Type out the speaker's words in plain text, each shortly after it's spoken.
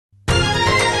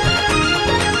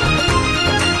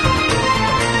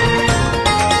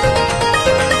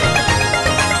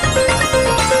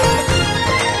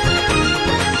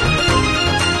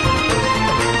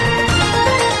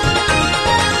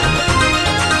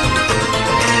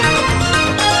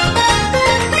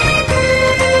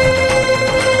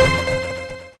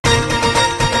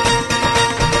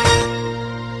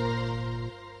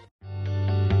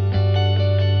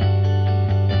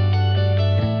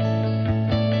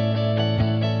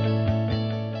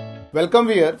Welcome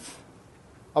viewers.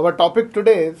 Our topic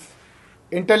today is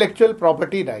intellectual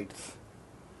property rights.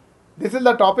 This is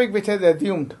the topic which has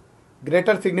assumed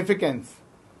greater significance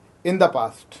in the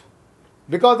past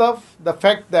because of the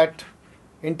fact that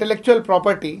intellectual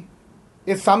property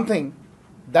is something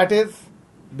that is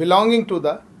belonging to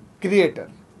the creator,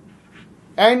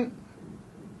 and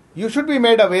you should be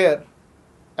made aware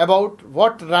about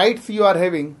what rights you are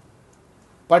having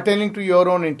pertaining to your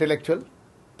own intellectual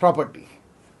property.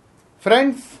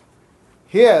 Friends,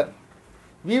 here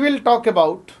we will talk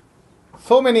about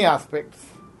so many aspects,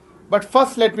 but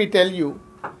first let me tell you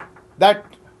that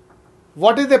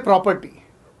what is a property?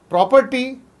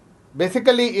 Property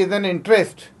basically is an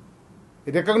interest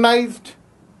recognized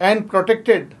and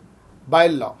protected by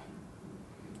law.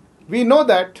 We know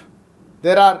that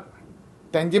there are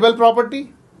tangible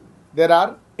property, there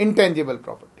are intangible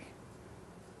property.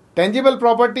 Tangible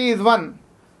property is one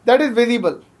that is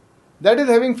visible, that is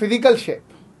having physical shape.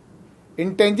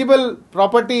 Intangible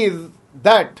property is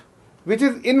that which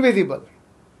is invisible,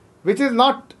 which is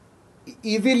not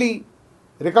easily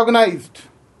recognized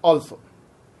also.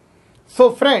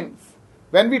 So friends,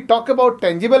 when we talk about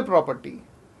tangible property,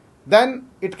 then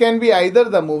it can be either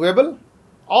the movable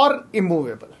or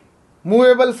immovable.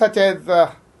 Movable such as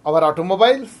our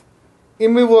automobiles,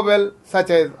 immovable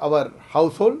such as our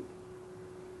household.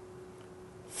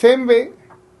 Same way,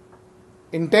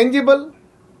 intangible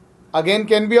again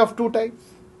can be of two types.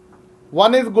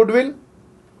 One is goodwill,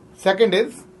 second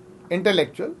is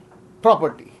intellectual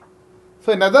property.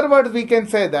 So in other words, we can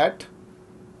say that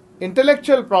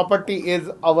intellectual property is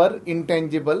our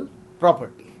intangible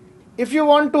property. If you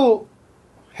want to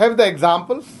have the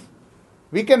examples,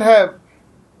 we can have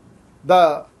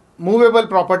the movable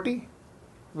property,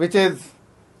 which is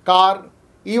car,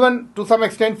 even to some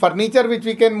extent furniture which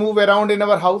we can move around in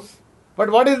our house. But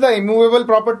what is the immovable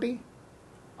property?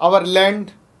 Our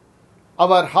land,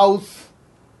 our house,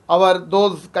 our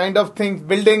those kind of things,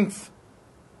 buildings,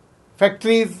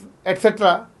 factories,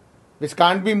 etc., which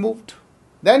can't be moved.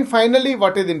 Then finally,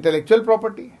 what is intellectual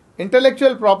property?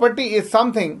 Intellectual property is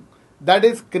something that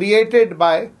is created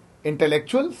by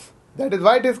intellectuals. That is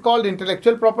why it is called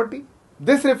intellectual property.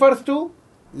 This refers to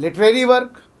literary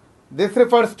work. This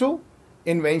refers to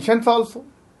inventions also.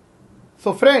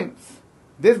 So friends,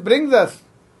 this brings us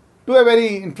to a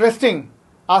very interesting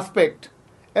aspect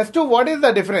as to what is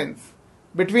the difference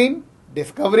between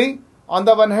discovery on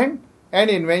the one hand and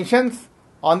inventions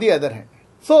on the other hand.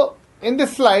 So in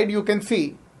this slide you can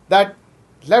see that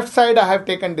left side I have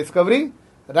taken discovery,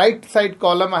 right side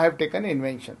column I have taken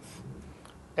inventions.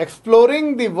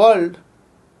 Exploring the world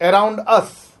around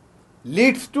us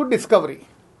leads to discovery.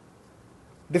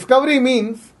 Discovery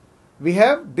means we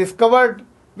have discovered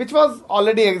which was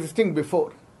already existing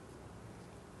before.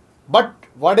 But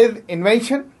what is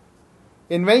invention?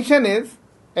 Invention is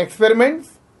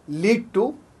experiments lead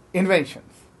to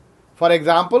inventions. For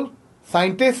example,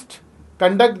 scientists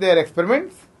conduct their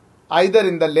experiments either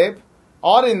in the lab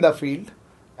or in the field,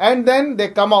 and then they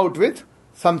come out with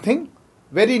something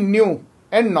very new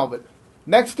and novel.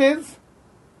 Next is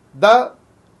the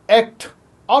act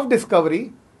of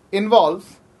discovery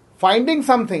involves finding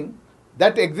something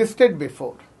that existed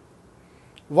before,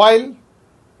 while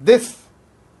this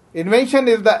invention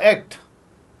is the act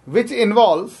which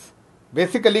involves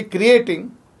basically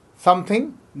creating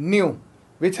something new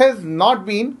which has not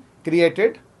been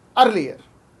created earlier.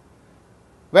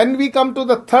 When we come to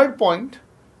the third point,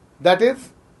 that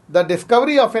is the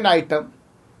discovery of an item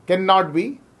cannot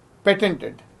be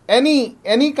patented. Any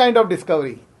kind of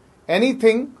discovery,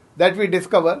 anything that we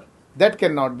discover, that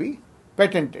cannot be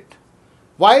patented.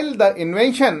 While the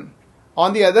invention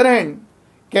on the other hand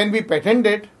can be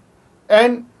patented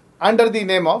and under the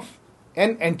name of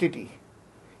an entity.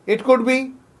 It could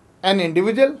be an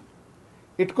individual,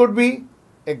 it could be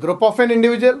a group of an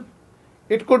individual,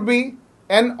 it could be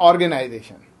an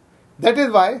organization. That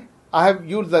is why I have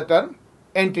used the term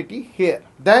entity here.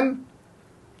 Then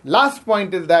last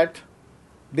point is that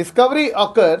discovery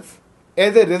occurs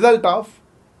as a result of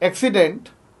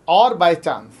accident or by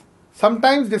chance.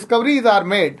 Sometimes discoveries are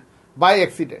made by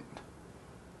accident.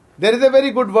 There is a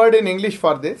very good word in English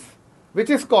for this, which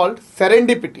is called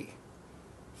serendipity.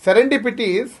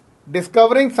 Serendipity is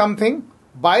discovering something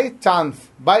by chance,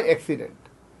 by accident.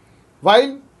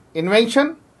 While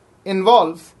invention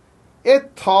involves a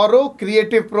thorough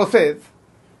creative process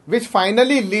which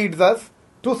finally leads us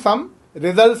to some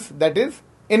results, that is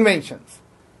inventions.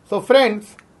 So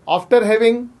friends, after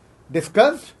having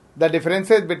discussed the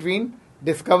differences between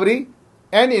discovery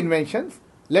and inventions,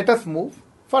 let us move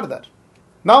further.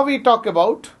 Now we talk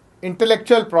about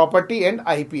intellectual property and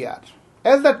IPR.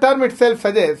 As the term itself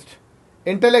suggests,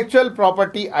 Intellectual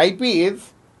property IP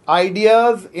is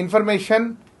ideas,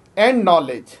 information and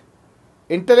knowledge.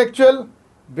 Intellectual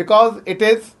because it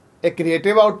is a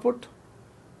creative output.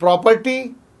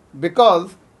 Property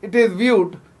because it is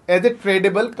viewed as a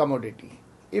tradable commodity.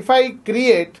 If I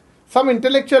create some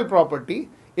intellectual property,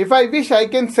 if I wish, I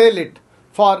can sell it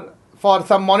for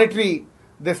some monetary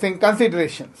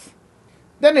considerations.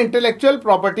 Then intellectual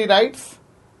property rights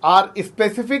are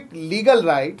specific legal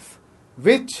rights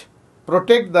which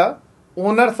protect the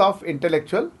owners of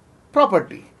intellectual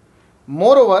property.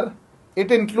 Moreover,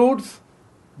 it includes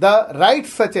the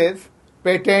rights such as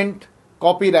patent,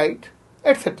 copyright,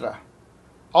 etc.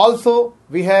 Also,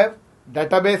 we have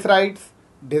database rights,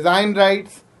 design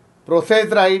rights, process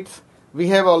rights. We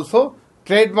have also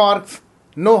trademarks,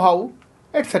 know-how,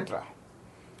 etc.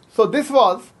 So this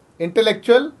was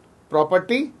intellectual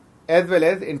property as well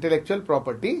as intellectual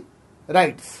property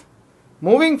rights.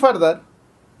 Moving further,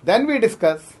 then we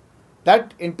discuss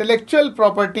that intellectual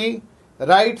property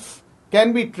rights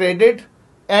can be traded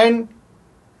and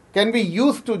can be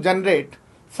used to generate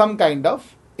some kind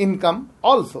of income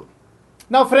also.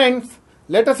 Now friends,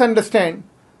 let us understand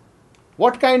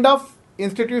what kind of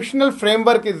institutional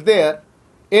framework is there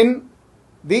in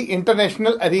the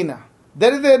international arena.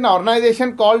 There is an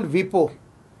organization called WIPO,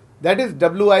 that is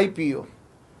WIPO,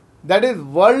 that is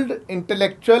World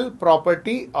Intellectual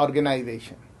Property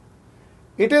Organization.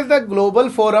 It is the global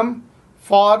forum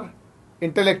for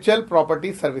intellectual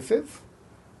property services,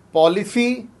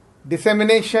 policy,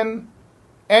 dissemination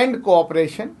and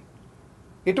cooperation.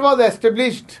 It was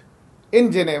established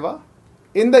in Geneva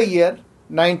in the year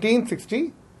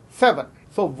 1967.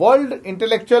 So World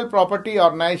Intellectual Property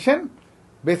Organization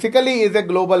basically is a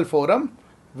global forum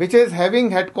which is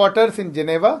having headquarters in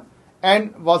Geneva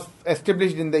and was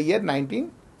established in the year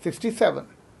 1967.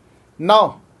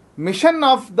 Now, mission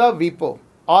of the WIPO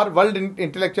or World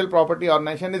Intellectual Property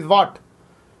Organization is what?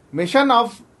 Mission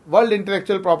of World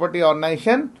Intellectual Property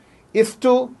Organization is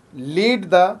to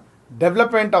lead the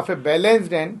development of a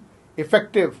balanced and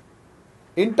effective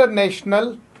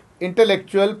international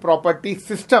intellectual property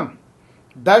system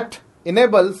that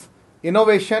enables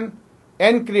innovation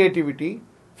and creativity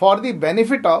for the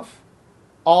benefit of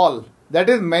all, that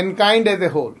is mankind as a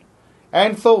whole.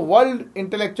 And so World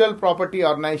Intellectual Property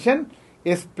Organization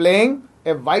is playing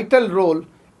a vital role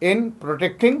in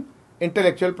protecting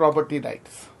intellectual property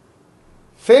rights.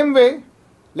 Same way,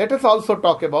 let us also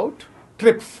talk about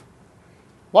TRIPS.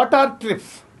 What are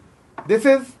TRIPS? This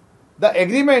is the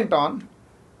agreement on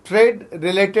trade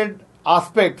related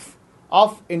aspects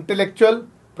of intellectual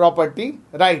property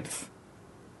rights,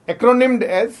 acronymed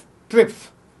as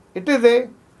TRIPS. It is a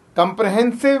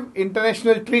comprehensive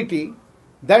international treaty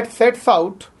that sets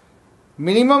out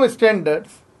minimum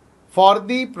standards for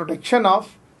the protection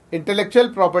of intellectual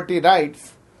property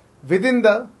rights within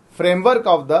the framework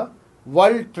of the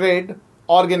World Trade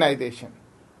Organization,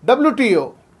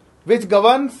 WTO, which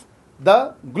governs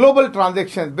the global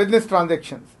transactions, business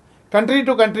transactions, country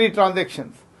to country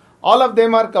transactions. All of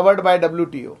them are covered by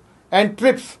WTO, and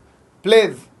TRIPS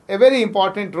plays a very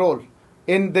important role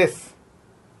in this.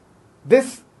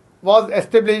 This was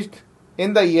established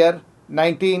in the year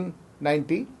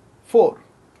 1994.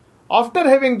 After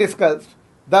having discussed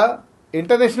the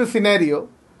international scenario,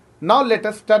 now let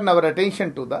us turn our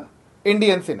attention to the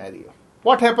Indian scenario.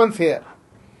 What happens here?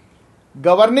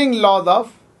 Governing laws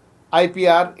of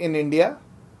IPR in India.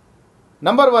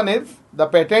 Number one is the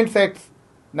Patents Act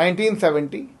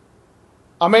 1970,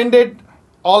 amended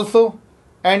also,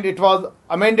 and it was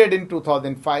amended in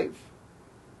 2005.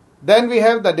 Then we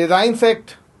have the Designs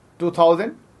Act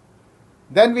 2000.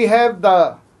 Then we have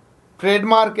the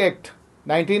Trademark Act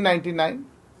 1999,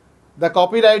 the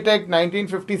Copyright Act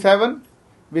 1957,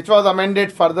 which was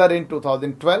amended further in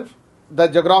 2012, the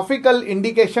Geographical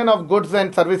Indication of Goods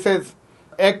and Services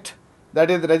Act,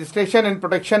 that is Registration and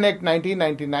Protection Act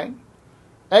 1999,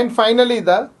 and finally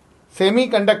the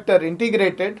Semiconductor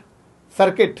Integrated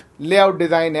Circuit Layout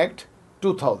Design Act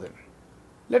 2000.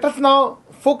 Let us now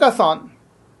focus on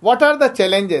what are the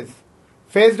challenges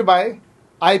faced by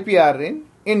IPR in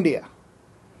India.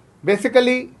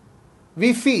 Basically,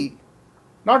 we see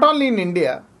not only in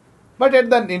India but at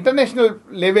the international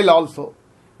level also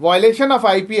violation of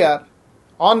IPR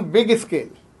on big scale.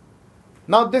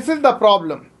 Now this is the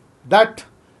problem, that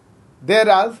there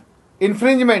is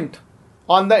infringement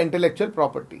on the intellectual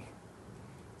property.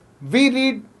 We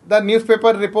read the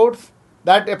newspaper reports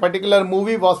that a particular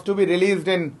movie was to be released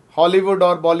in Hollywood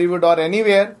or Bollywood or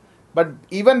anywhere, but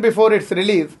even before its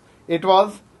release, it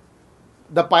was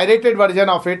the pirated version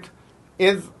of it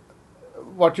is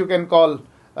what you can call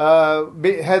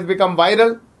has become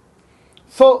viral.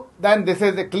 So then this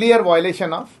is a clear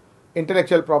violation of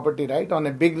intellectual property right on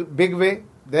a big way.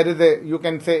 There is a, you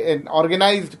can say, an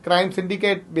organized crime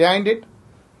syndicate behind it.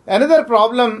 Another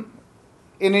problem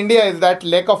in India is that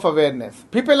lack of awareness.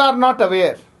 People are not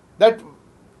aware that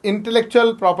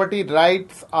intellectual property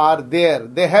rights are there.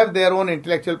 They have their own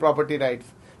intellectual property rights.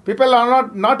 People are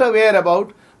not aware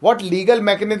about what legal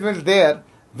mechanism is there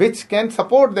which can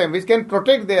support them, which can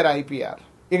protect their IPR.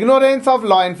 Ignorance of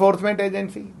law enforcement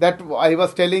agency, that I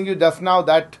was telling you just now,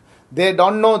 that they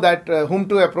don't know that whom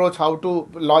to approach, how to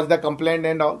lodge the complaint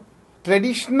and all.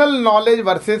 Traditional knowledge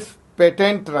versus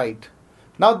patent right.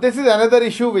 Now this is another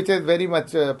issue which is very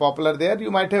much popular there.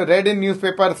 You might have read in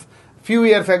newspapers few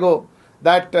years ago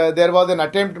that there was an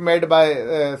attempt made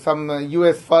by some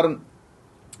US firm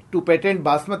to patent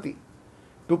basmati,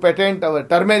 to patent our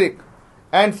turmeric.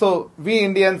 And so we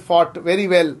Indians fought very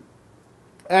well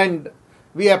and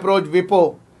we approached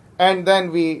WIPO and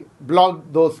then we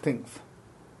blocked those things.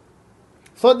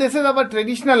 So this is our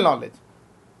traditional knowledge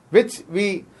which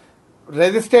we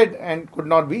resisted and could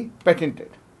not be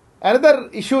patented. Another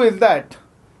issue is that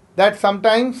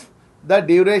sometimes the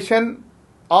duration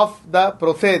of the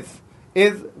process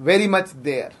is very much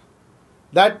there.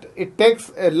 That it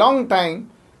takes a long time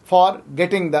for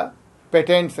getting the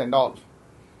patents and all.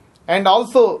 And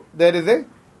also there is a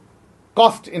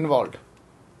cost involved.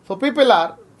 So people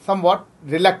are somewhat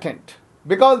reluctant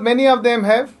because many of them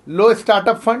have low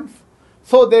startup funds.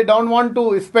 So they don't want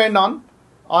to spend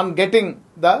on getting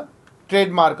the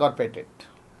trademark or patent.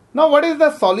 Now what is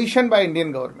the solution by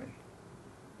Indian government?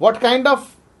 What kind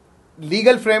of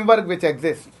legal framework which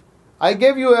exists? I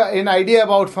gave you an idea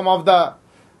about some of the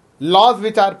laws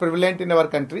which are prevalent in our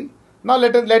country. Now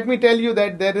let me tell you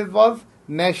that there was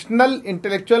National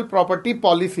Intellectual Property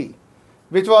Policy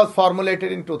which was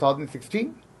formulated in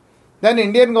 2016. Then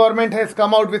Indian government has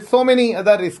come out with so many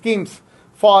other schemes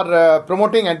for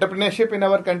promoting entrepreneurship in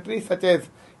our country, such as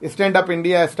Stand Up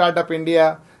India, Startup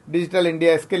India, Digital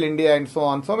India, Skill India and so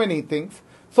on, so many things.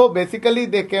 So basically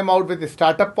they came out with a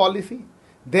startup policy.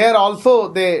 There also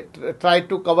they tried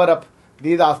to cover up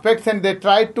these aspects and they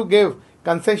tried to give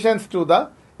concessions to the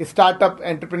startup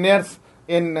entrepreneurs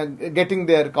in getting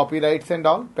their copyrights and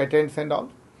all, patents and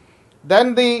all.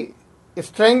 Then the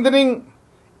strengthening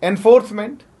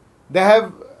enforcement, they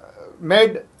have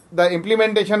made the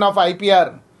implementation of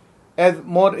IPR as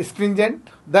more stringent.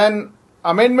 Then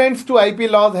amendments to IP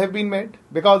laws have been made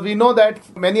because we know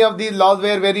that many of these laws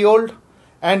were very old,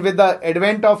 and with the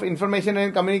advent of information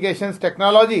and communications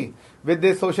technology, with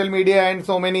this social media and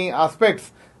so many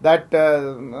aspects, that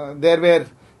there were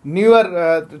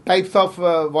newer types of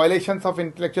violations of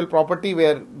intellectual property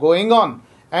were going on,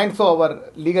 and so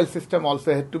our legal system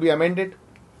also had to be amended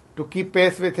to keep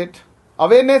pace with it.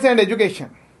 Awareness and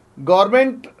education.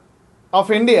 Government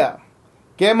of India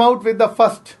came out with the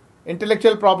first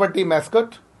intellectual property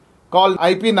mascot called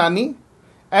IP Nani,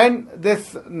 and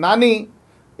this Nani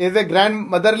is a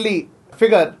grandmotherly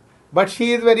figure, but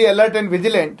she is very alert and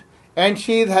vigilant, and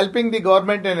she is helping the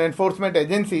government and enforcement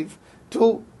agencies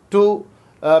to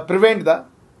prevent the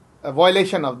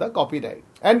violation of the copyright.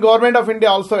 And Government of India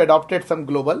also adopted some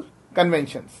global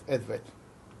conventions as well.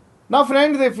 Now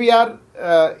friends, if we are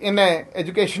in an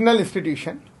educational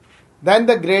institution, then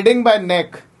the grading by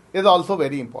NAC is also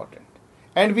very important.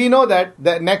 And we know that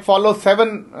the NAC follows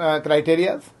 7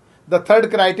 criteria. The third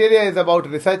criteria is about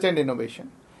research and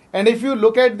innovation. And if you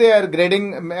look at their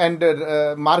grading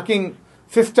and marking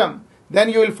system, then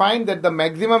you will find that the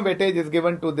maximum weightage is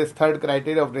given to this third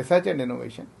criteria of research and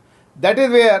innovation. That is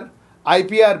where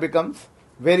IPR becomes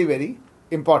very, very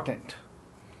important.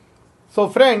 So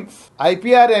friends,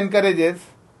 IPR encourages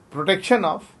protection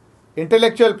of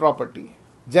intellectual property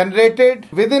generated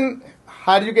within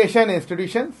higher education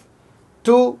institutions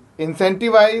to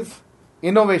incentivize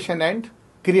innovation and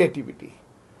creativity.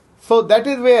 So that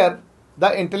is where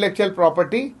the intellectual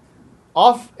property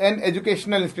of an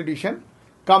educational institution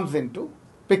comes into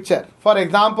picture. For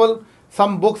example,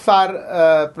 some books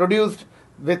are produced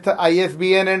with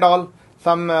ISBN and all.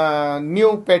 Some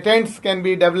new patents can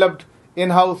be developed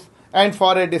in-house, and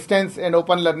for a distance and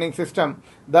open learning system,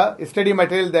 the study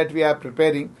material that we are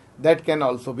preparing, that can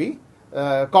also be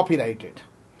copyrighted.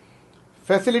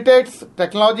 Facilitates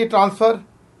technology transfer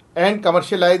and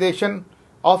commercialization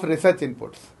of research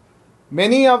inputs.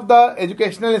 Many of the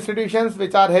educational institutions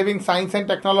which are having science and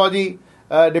technology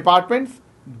departments,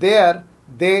 there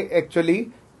they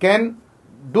actually can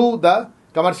do the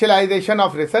commercialization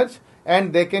of research,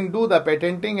 and they can do the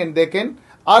patenting, and they can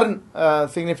earn a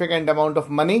significant amount of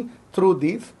money through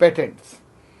these patents.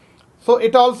 So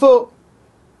it also,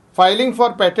 filing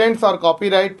for patents or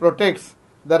copyright protects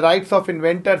the rights of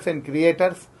inventors and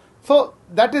creators. So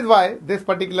that is why this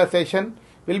particular session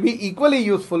will be equally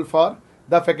useful for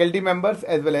the faculty members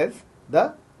as well as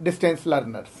the distance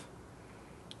learners.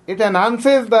 It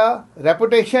enhances the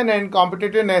reputation and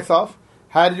competitiveness of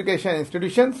higher education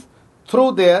institutions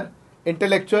through their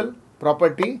intellectual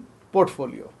property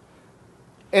portfolio.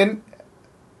 An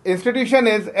institution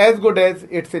is as good as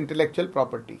its intellectual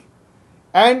property.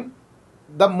 And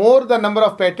the more the number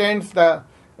of patents, the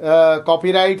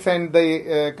copyrights and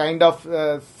the kind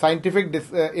of scientific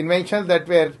inventions that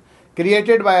were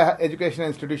created by an education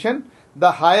institution,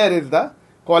 the higher is the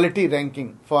quality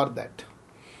ranking for that.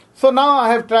 So now I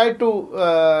have tried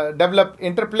to develop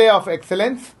interplay of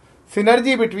excellence,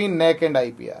 synergy between NAC and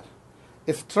IPR.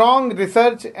 A strong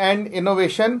research and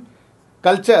innovation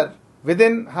culture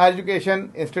within higher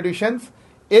education institutions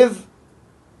is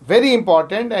very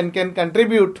important and can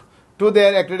contribute to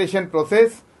their accreditation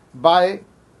process by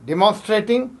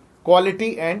demonstrating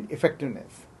quality and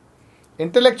effectiveness.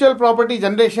 Intellectual property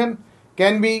generation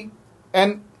can be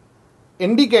an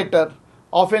indicator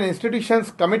of an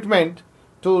institution's commitment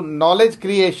to knowledge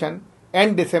creation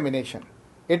and dissemination.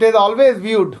 It is always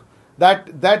viewed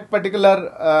that that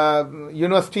particular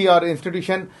university or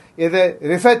institution is a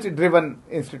research-driven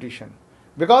institution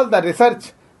because the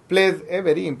research plays a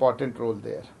very important role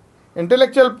there.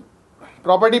 Intellectual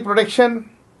property protection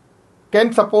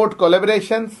can support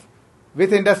collaborations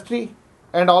with industry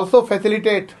and also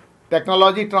facilitate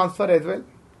technology transfer as well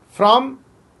from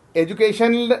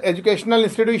educational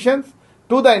institutions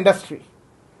to the industry.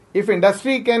 If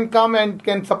industry can come and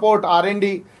can support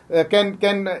R&D,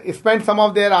 can spend some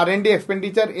of their R&D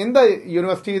expenditure in the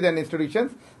universities and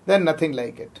institutions, then nothing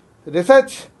like it.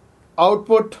 Research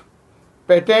output,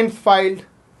 patents filed,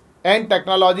 and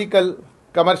technological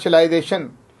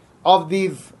commercialization of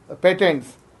these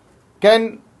patents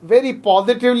can very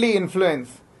positively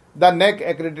influence the NAC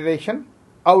accreditation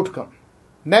outcome.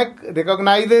 NAC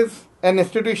recognizes an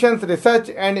institution's research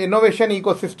and innovation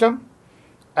ecosystem,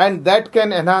 and that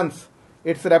can enhance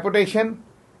its reputation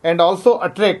and also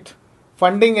attract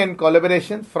funding and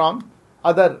collaborations from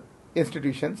other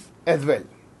institutions as well.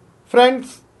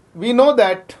 Friends, we know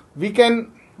that we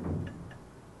can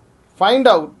find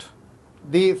out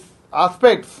these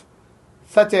aspects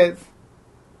such as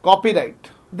copyright.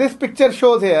 This picture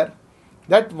shows here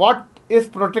that what is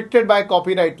protected by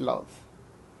copyright laws.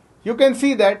 You can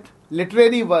see that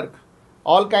literary work,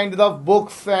 all kinds of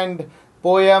books and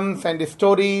poems and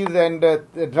stories and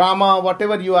drama,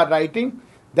 whatever you are writing,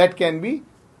 that can be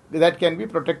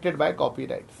protected by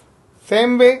copyrights.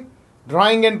 Same way,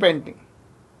 drawing and painting.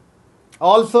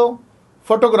 Also,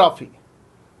 photography.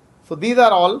 So these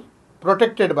are all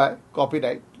protected by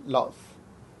copyright laws.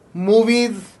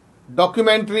 Movies,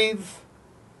 documentaries,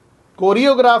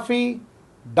 choreography,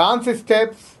 dance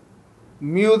steps,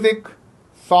 music,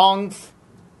 songs,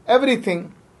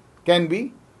 everything can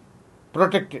be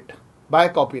protected by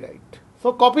copyright.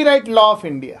 So Copyright Law of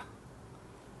India,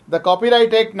 the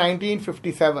Copyright Act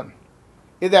 1957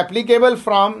 is applicable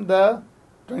from the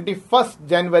 21st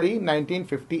January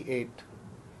 1958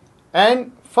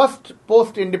 and first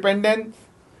post-independence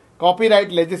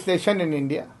copyright legislation in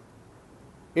India.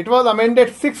 It was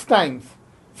amended 6 times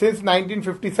since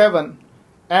 1957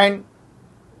 and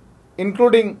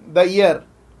including the year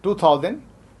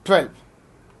 2012.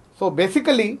 So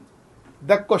basically,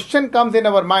 the question comes in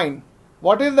our mind,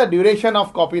 what is the duration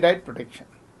of copyright protection?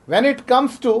 When it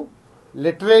comes to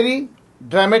literary,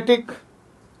 dramatic,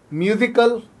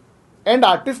 musical and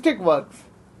artistic works,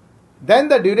 then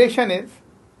the duration is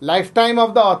lifetime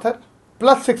of the author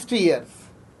plus 60 years.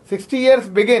 60 years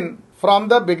begin from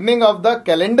the beginning of the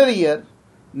calendar year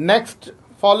next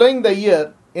following the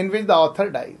year in which the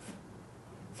author dies.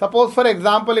 Suppose, for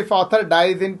example, if author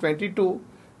dies in 22,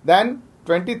 then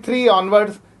 23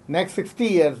 onwards, next 60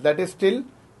 years, that is till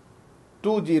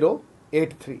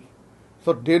 2083.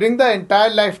 So during the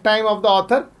entire lifetime of the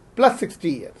author plus 60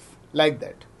 years, like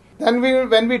that. Then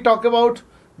when we talk about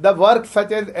the works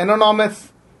such as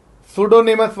anonymous,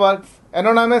 pseudonymous works,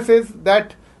 anonymous is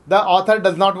that the author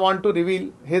does not want to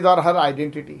reveal his or her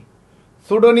identity.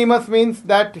 Pseudonymous means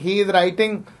that he is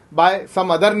writing by some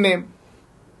other name,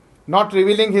 not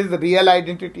revealing his real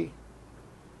identity.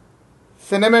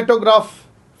 Cinematograph,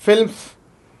 films,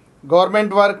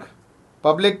 government work,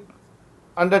 public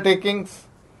undertakings,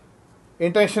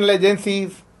 international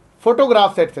agencies,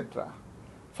 photographs, etc.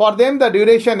 For them, the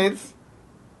duration is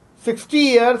 60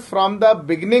 years from the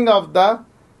beginning of the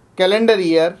calendar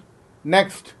year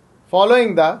next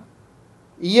following the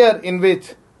year in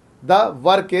which the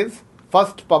work is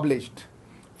first published.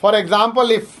 For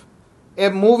example, if a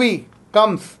movie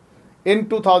comes in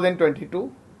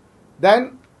 2022.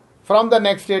 Then from the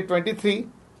next year 23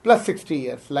 plus 60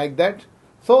 years, like that.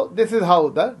 So this is how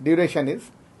the duration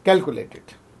is calculated.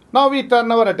 Now we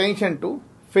turn our attention to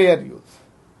fair use.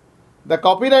 The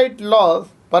copyright laws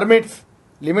permits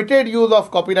limited use of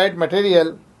copyright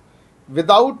material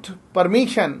without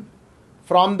permission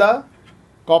from the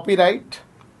copyright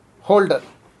holder.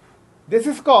 This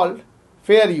is called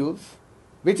fair use,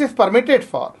 which is permitted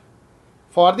for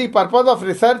the purpose of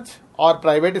research or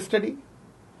private study,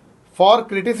 for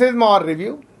criticism or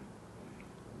review,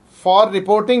 for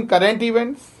reporting current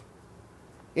events,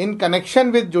 in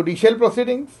connection with judicial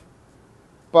proceedings,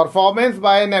 performance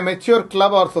by an amateur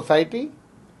club or society,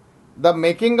 the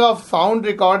making of sound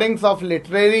recordings of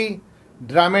literary,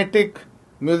 dramatic,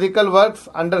 musical works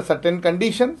under certain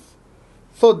conditions.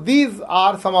 So these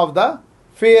are some of the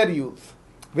fair use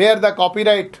where the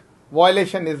copyright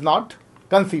violation is not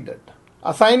considered.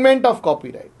 Assignment of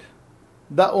copyright.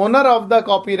 The owner of the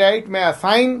copyright may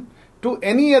assign to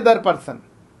any other person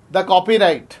the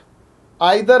copyright,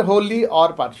 either wholly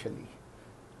or partially.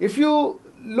 If you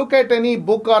look at any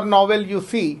book or novel, you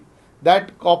see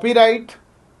that copyright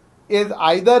is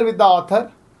either with the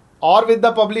author or with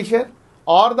the publisher,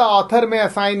 or the author may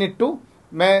assign it to,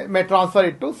 may transfer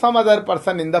it to some other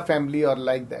person in the family or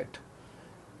like that.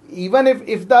 Even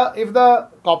if the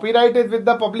copyright is with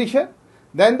the publisher,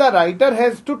 then the writer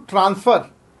has to transfer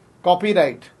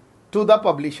copyright to the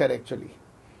publisher actually.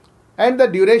 And the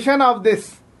duration of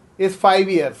this is 5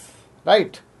 years,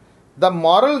 right? The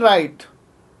moral rights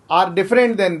are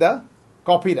different than the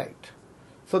copyright.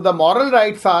 So the moral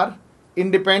rights are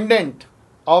independent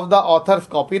of the author's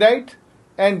copyright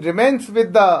and remains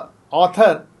with the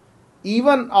author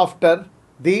even after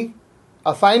the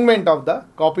assignment of the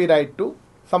copyright to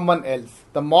someone else.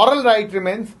 The moral right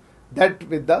remains that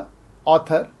with the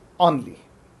author only.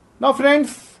 Now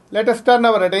friends, let us turn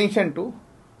our attention to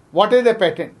what is a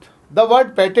patent. The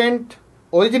word patent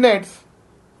originates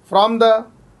from the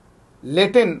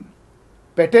Latin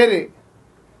patere,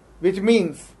 which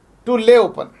means to lay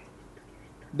open,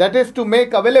 that is to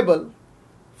make available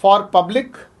for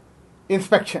public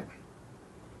inspection.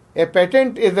 A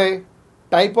patent is a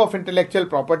type of intellectual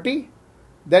property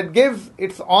that gives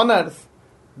its owners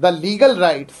the legal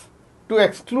rights to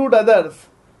exclude others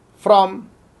from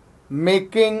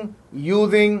making,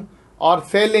 using or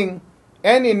selling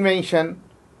an invention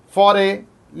for a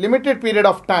limited period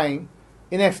of time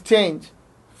in exchange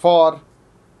for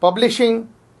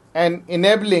publishing and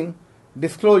enabling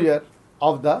disclosure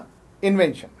of the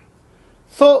invention.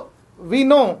 So we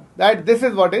know that this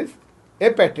is what is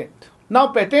a patent. Now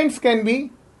patents can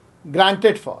be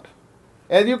granted for.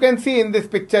 As you can see in this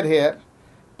picture here,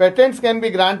 patents can be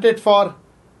granted for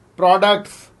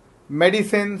products,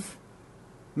 medicines,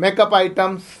 makeup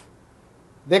items.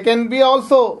 They can be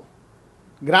also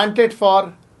granted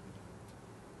for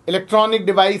electronic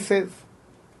devices,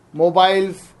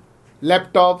 mobiles,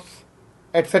 laptops,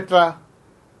 etc.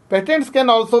 Patents can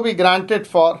also be granted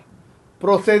for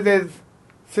processes,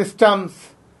 systems,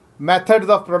 methods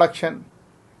of production,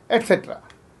 etc.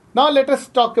 Now let us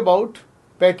talk about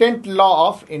Patent Law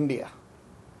of India.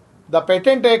 The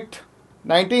Patent Act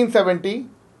 1970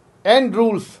 and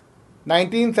Rules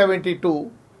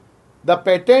 1972, the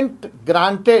patent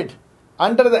granted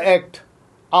under the Act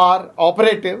are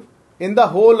operative in the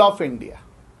whole of India.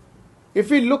 If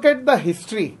we look at the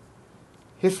history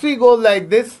goes like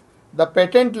this: the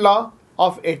Patent Law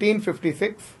of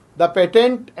 1856, the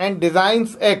Patent and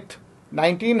Designs Act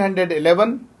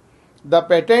 1911, the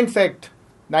Patents Act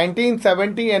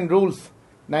 1970 and Rules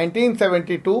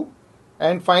 1972,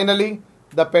 and finally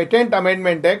the Patent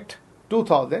Amendment Act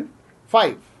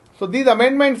 2005. So these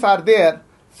amendments are there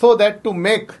so that to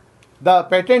make the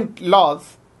patent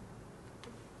laws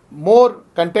more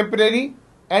contemporary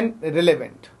and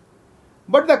relevant.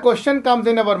 But the question comes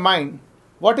in our mind,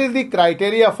 what is the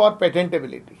criteria for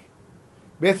patentability?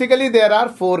 Basically there are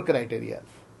 4 criteria.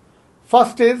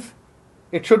 First is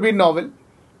it should be novel.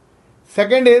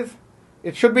 Second is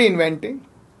it should be inventing.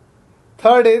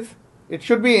 Third is it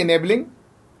should be enabling.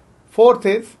 Fourth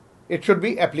is it should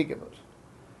be applicable.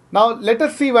 Now let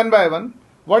us see one by one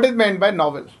what is meant by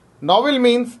novel. Novel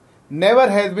means never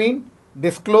has been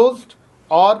disclosed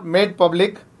or made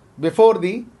public before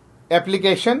the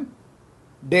application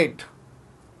date.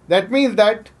 That means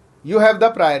that you have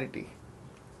the priority.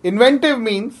 Inventive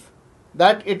means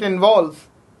that it involves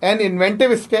an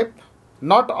inventive step,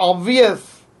 not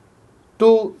obvious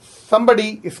to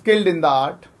somebody skilled in the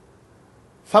art.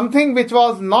 Something which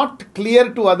was not clear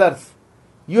to others,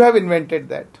 you have invented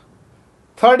that.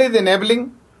 Third is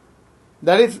enabling.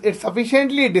 That is, it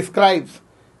sufficiently describes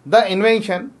the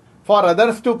invention for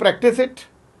others to practice it.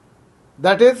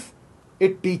 That is,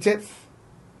 it teaches.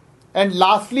 And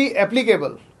lastly,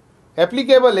 applicable.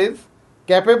 Applicable is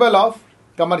capable of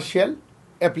commercial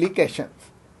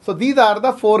applications. So these are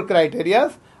the 4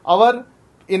 criteria.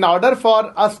 In order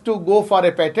for us to go for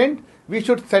a patent, we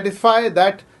should satisfy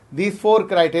that these 4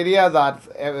 criteria are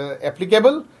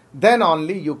applicable. Then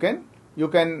only you can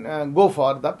go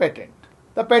for the patent.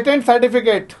 The patent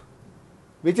certificate,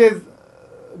 which is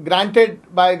granted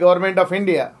by Government of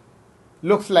India,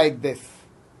 looks like this,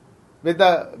 with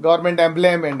the government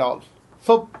emblem and all.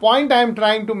 So point I am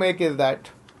trying to make is that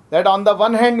on the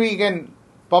one hand we can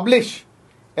publish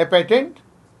a patent,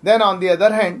 then on the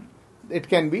other hand it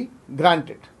can be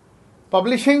granted.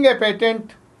 Publishing a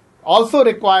patent also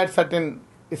requires certain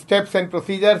steps and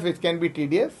procedures which can be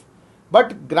tedious,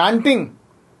 but granting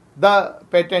the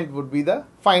patent would be the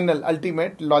final,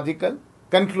 ultimate, logical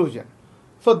conclusion.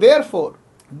 So therefore,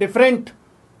 different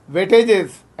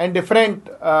weightages and different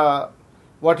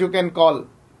what you can call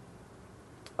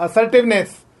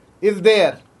assertiveness is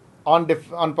there on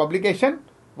publication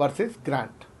versus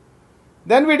grant.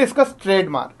 Then we discuss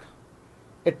trademark.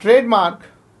 A trademark,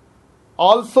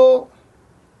 also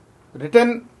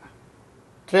written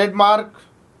trademark,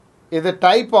 is a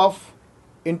type of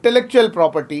intellectual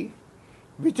property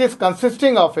which is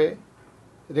consisting of a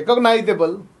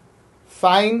recognizable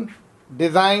sign,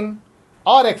 design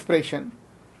or expression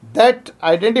that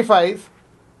identifies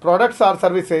products or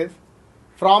services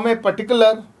from a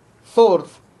particular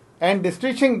source and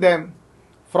distinguishing them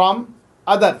from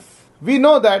others. We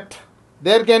know that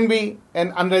there can be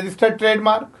an unregistered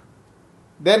trademark,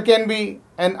 there can be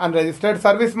an unregistered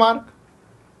service mark,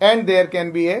 and there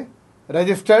can be a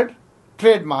registered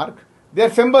trademark.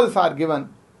 Their symbols are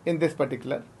given in this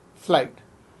particular slide.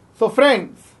 So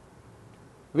friends,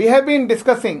 we have been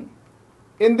discussing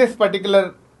in this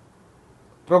particular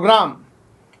program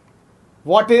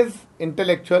what is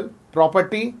intellectual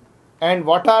property and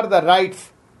what are the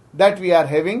rights that we are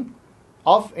having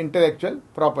of intellectual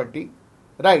property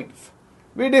rights.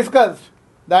 We discussed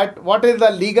that what is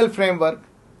the legal framework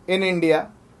in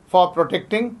India for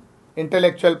protecting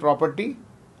intellectual property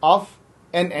of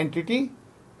an entity,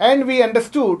 and we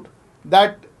understood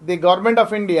that the Government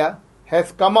of India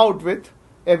has come out with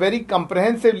a very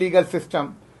comprehensive legal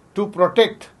system to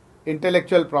protect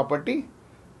intellectual property.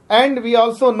 And we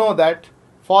also know that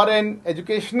for an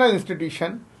educational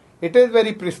institution, it is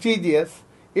very prestigious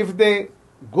if they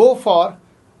go for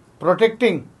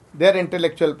protecting their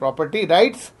intellectual property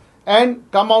rights and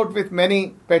come out with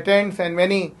many patents and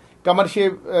many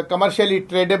commercially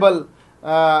tradable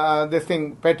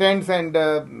patents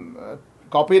and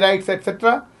copyrights,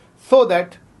 etc., so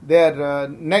that their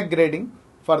net grading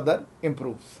further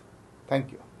improves.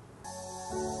 Thank you.